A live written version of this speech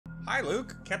Hi,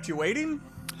 Luke. Kept you waiting?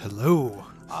 Hello.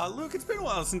 Luke, it's been a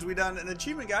while since we've done an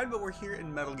achievement guide, but we're here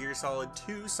in Metal Gear Solid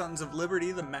 2 Sons of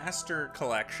Liberty, the Master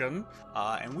Collection,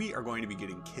 and we are going to be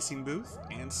getting Kissing Booth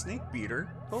and Snake Beater,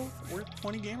 both worth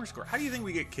 20 gamer score. How do you think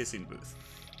we get Kissing Booth?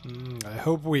 I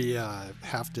hope we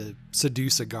have to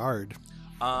seduce a guard.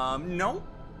 No,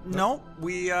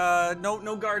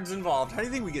 guards involved. How do you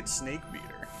think we get Snake Beater?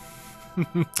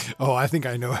 Oh, I think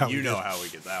I know how. You know how we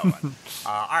get that one.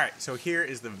 All right, so here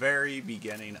is the very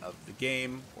beginning of the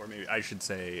game, or maybe I should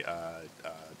say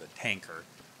the tanker.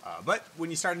 But when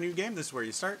you start a new game, this is where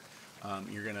you start.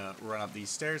 You're gonna run up these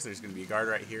stairs. There's gonna be a guard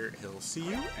right here. He'll see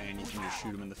you, and you can just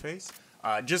shoot him in the face.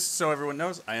 Just so everyone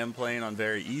knows, I am playing on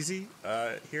very easy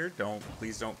here.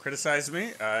 Please don't criticize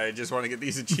me. I just want to get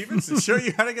these achievements and show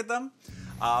you how to get them.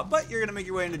 But you're gonna make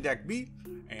your way into Deck B.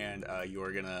 And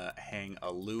you're going to hang a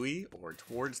Louie or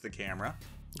towards the camera.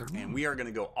 And we are going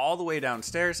to go all the way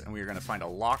downstairs, and we are going to find a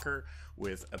locker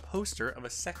with a poster of a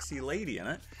sexy lady in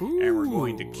it. Ooh. And we're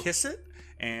going to kiss it,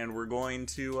 and we're going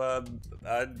to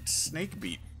snake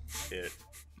beat it.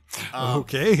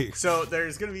 Okay. So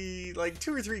there's going to be like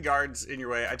 2 or 3 guards in your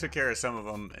way. I took care of some of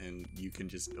them, and you can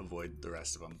just avoid the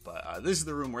rest of them. But this is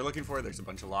the room we're looking for. There's a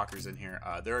bunch of lockers in here.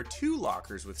 There are 2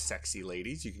 lockers with sexy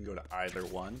ladies. You can go to either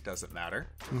one. Doesn't matter.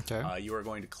 Okay. You are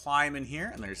going to climb in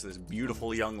here, and there's this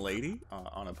beautiful young lady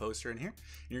on a poster in here.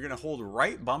 And you're going to hold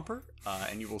right bumper,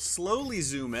 and you will slowly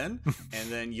zoom in, and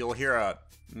then you'll hear a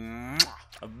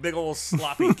big old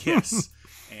sloppy kiss.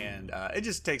 And it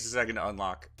just takes a second to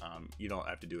unlock. You don't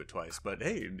have to do it twice, but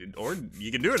hey, or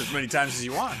you can do it as many times as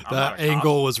you want. That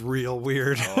angle was real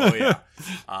weird. Oh yeah.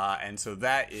 And so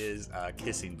that is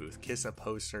Kissing Booth. Kiss a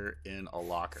poster in a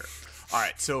locker. All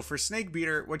right. So for Snake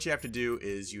Beater, what you have to do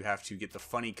is you have to get the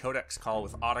funny codex call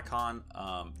with Otacon.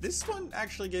 This one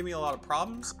actually gave me a lot of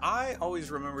problems. I always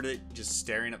remembered it just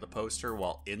staring at the poster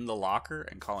while in the locker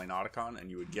and calling Otacon, and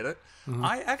you would get it. Mm-hmm.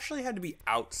 I actually had to be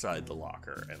outside the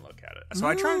locker and look at it. So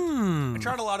I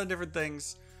tried a lot of different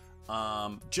things.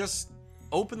 Just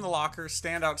open the locker,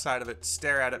 stand outside of it,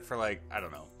 stare at it for like, I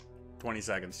don't know, 20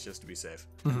 seconds just to be safe.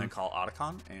 And then call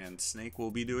Otacon, and Snake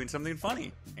will be doing something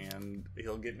funny, and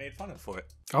he'll get made fun of for it.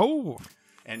 Oh.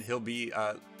 And he'll be,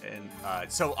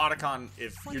 so Otacon,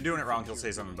 if you're doing it wrong, he'll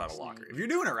say something about a locker. If you're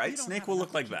doing it right, Snake will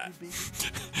look like that.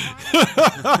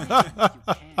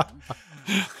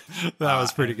 That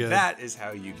was pretty good. That is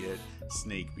how you get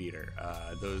Snake Beater.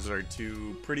 Those are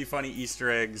 2 pretty funny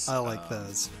Easter eggs. I like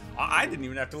those. I didn't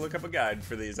even have to look up a guide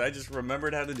for these. I just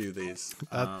remembered how to do these.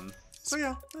 So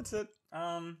yeah, that's it.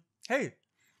 Hey,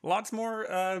 lots more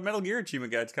Metal Gear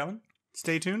achievement guides coming.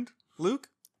 Stay tuned. Luke?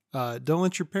 Don't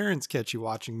let your parents catch you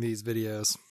watching these videos.